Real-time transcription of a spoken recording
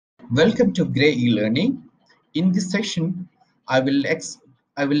Welcome to Gray e-learning. In this section, I will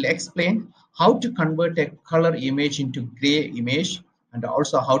explain how to convert a color image into gray image and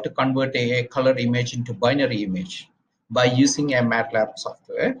also how to convert a color image into binary image by using a Matlab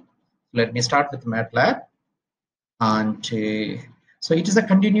software. Let me start with Matlab. And so it is a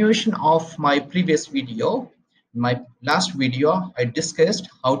continuation of my previous video. In my last video, I discussed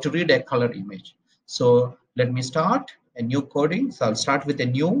how to read a color image. So let me start a new coding. So I'll start with a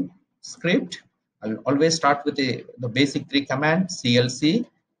new script. I'll always start with the basic three commands: CLC,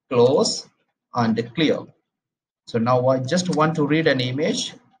 close, and clear. So now I just want to read an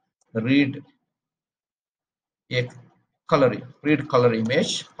image, read a color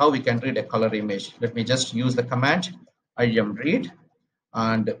image. How we can read a color image? Let me just use the command read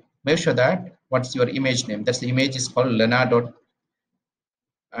and make sure that what's your image name. That's the image is called Lena dot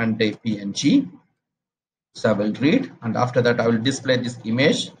and a PNG. So I will read, and after that I will display this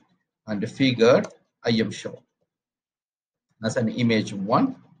image and figure show as an image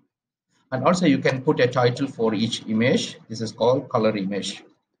 1. And also you can put a title for each image. This is called color image.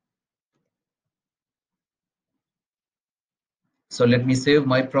 So let me save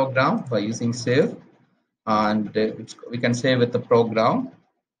my program by using save, and we can save with the program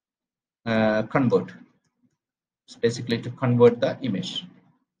convert. It's basically to convert the image.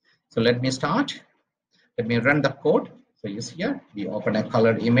 So let me start. Let me run the code. So you see here, we open a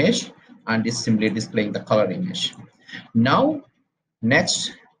color image and it's simply displaying the color image. Now,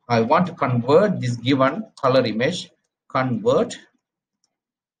 next, I want to convert this given color image, convert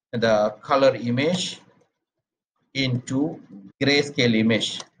the color image into grayscale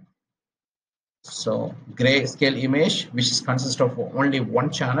image. So grayscale image, which is consists of only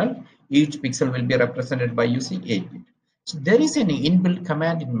one channel, each pixel will be represented by using 8-bit. So there is an inbuilt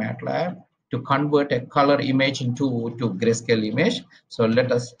command in Matlab to convert a color image into grayscale image. So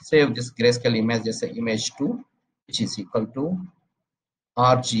let us save this grayscale image as an image 2, which is equal to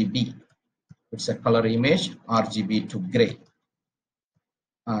RGB. It's a color image, RGB to gray,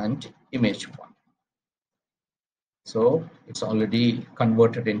 and image 1. So it's already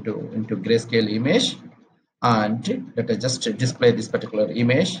converted into grayscale image, and let us just display this particular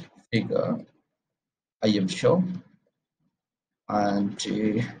image figure show and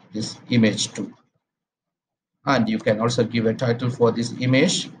this image 2. And you can also give a title for this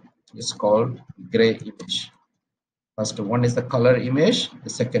image. It's called gray image. First one is the color image, the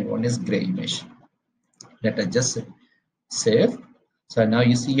second one is gray image. Let us just save. So now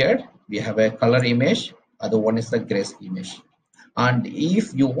you see here we have a color image, other one is the gray image. And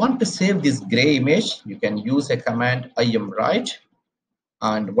if you want to save this gray image, you can use a command write,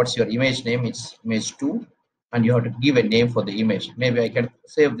 and what's your image name? It's image 2, and you have to give a name for the image. Maybe I can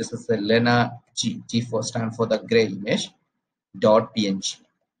save this as a Lena G. G for stand for the gray image dot PNG.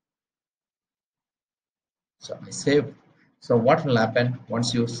 So I save. So what will happen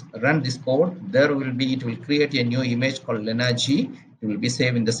once you run this code? It will create a new image called Lena G. It will be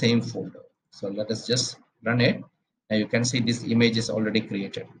saved in the same folder. So let us just run it. Now you can see this image is already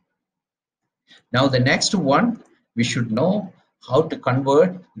created. Now the next one, we should know how to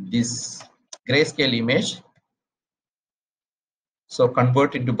convert this grayscale image. So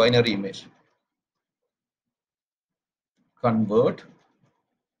convert into binary image. Convert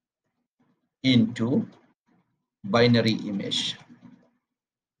into binary image.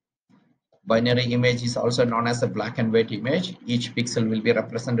 Binary image is also known as a black and white image. Each pixel will be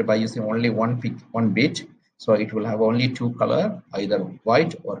represented by using only one bit. So it will have only two colors, either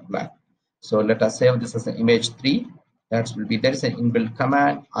white or black. So let us save this as an image 3. That will be, there is an inbuilt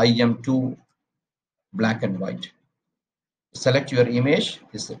command im2 black and white. Select your image,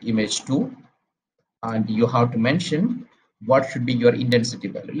 this is image 2, and you have to mention what should be your intensity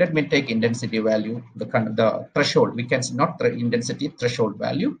value. Let me take intensity value, the threshold. We can not the intensity, threshold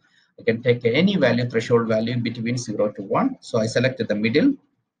value. I can take any value, threshold value between 0 to 1. So I selected the middle.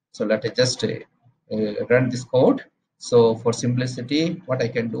 So let us just run this code. So for simplicity, what I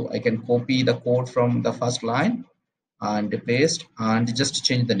can do, I can copy the code from the first line and paste and just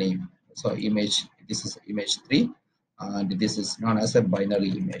change the name. So image, this is image 3, and this is known as a binary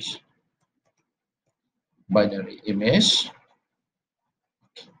image. Binary image.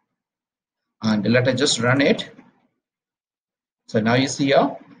 And let us just run it. So now you see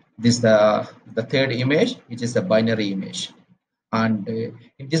here, this is the third image, which is a binary image. And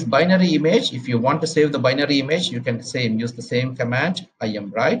in this binary image, if you want to save the binary image, you can use the same command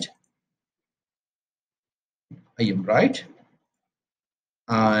write.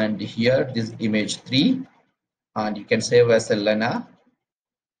 And here this image 3, and you can save as a Lena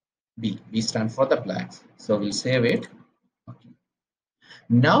B. B stand for the black. So we'll save it. Okay.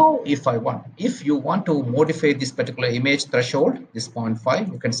 Now if you want to modify this particular image threshold, this 0.5,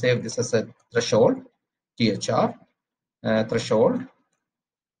 you can save this as a threshold, thr threshold,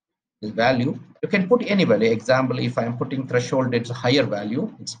 this value. You can put any value. Example, if I am putting threshold, it's a higher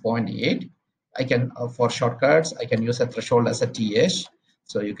value, it's 0.8. I can for shortcuts I can use a threshold as a th,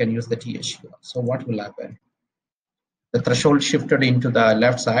 so you can use the th here. So what will happen? The threshold shifted into the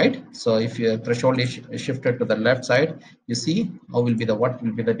left side. So if your threshold is shifted to the left side, you see how will be the what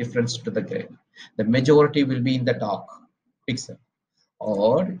will be the difference to the gray. The majority will be in the dark pixel.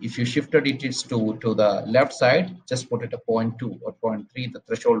 Or if you shifted it is to the left side, just put it a 0.2 or 0.3, the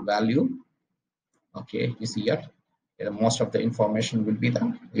threshold value. Okay, you see here, most of the information will be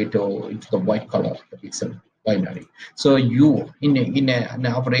into the white color, the pixel binary. So you an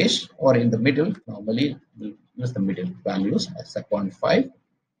average or in the middle, normally we'll use the middle values as a 0.5.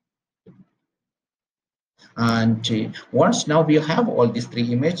 And once now we have all these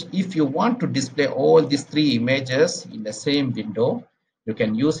three images, if you want to display all these three images in the same window, you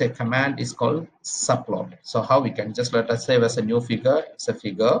can use a command is called subplot. So how we can just let us save as a new figure, it's a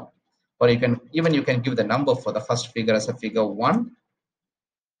figure, or you can give the number for the first figure as a figure 1,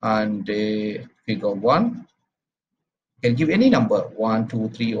 and figure 1. You can give any number 1, 2,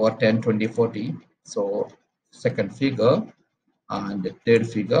 3, or 10, 20, 40. So second figure and the third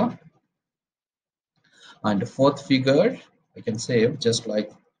figure. And the fourth figure I can save just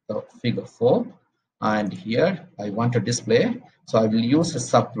like the figure 4, and here I want to display, so I will use a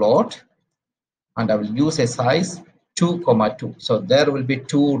subplot and I will use a size 2,2. So there will be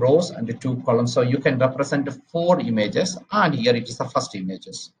 2 rows and 2 columns, so you can represent 4 images, and here it is the first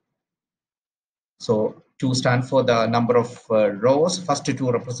images. So 2 stand for the number of rows, first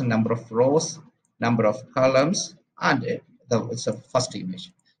 2 represent number of rows, number of columns, and it's the first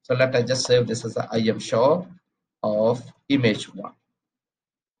image. So let us just save this as I am sure of image 1.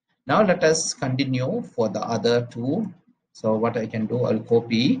 Now let us continue for the other 2. So what I can do, I'll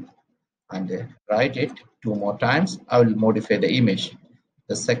copy and write it 2 more times. I will modify the image,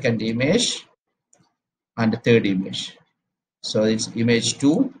 the second image and the third image. So it's image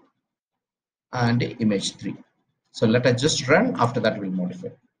 2 and image 3. So let us just run. After that we'll modify.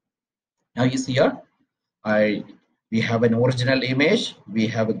 Now you see here, we have an original image, we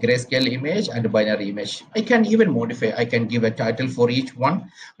have a grayscale image and a binary image. I can even modify. I can give a title for each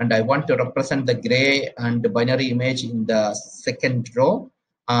one, and I want to represent the gray and the binary image in the second row,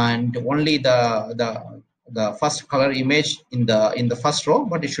 and only the first color image in the first row,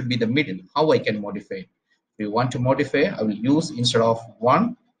 but it should be the middle. How I can modify? If you want to modify, I will use, instead of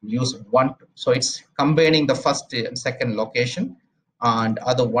 1, use 1. So it's combining the first and second location, and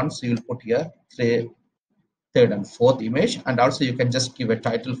other ones you will put here third and fourth image. And also you can just give a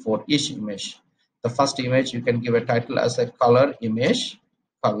title for each image. The first image you can give a title as a color image,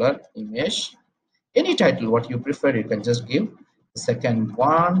 any title what you prefer you can just give. The second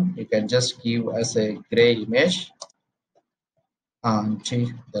one you can just give as a gray image, and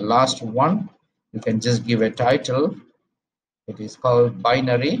the last one you can just give a title, it is called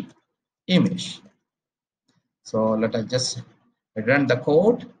binary image. So let us just run the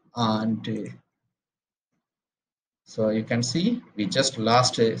code, and so you can see we just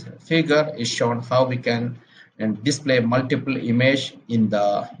last figure is shown how we can display multiple image in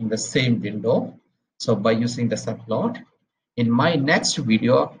the same window, so by using the subplot. In my next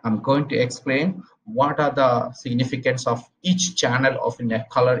video I'm going to explain what are the significance of each channel of in a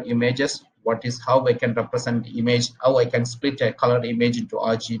color images, what is how I can represent image, how I can split a color image into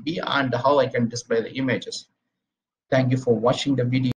RGB, and how I can display the images. Thank you for watching the video.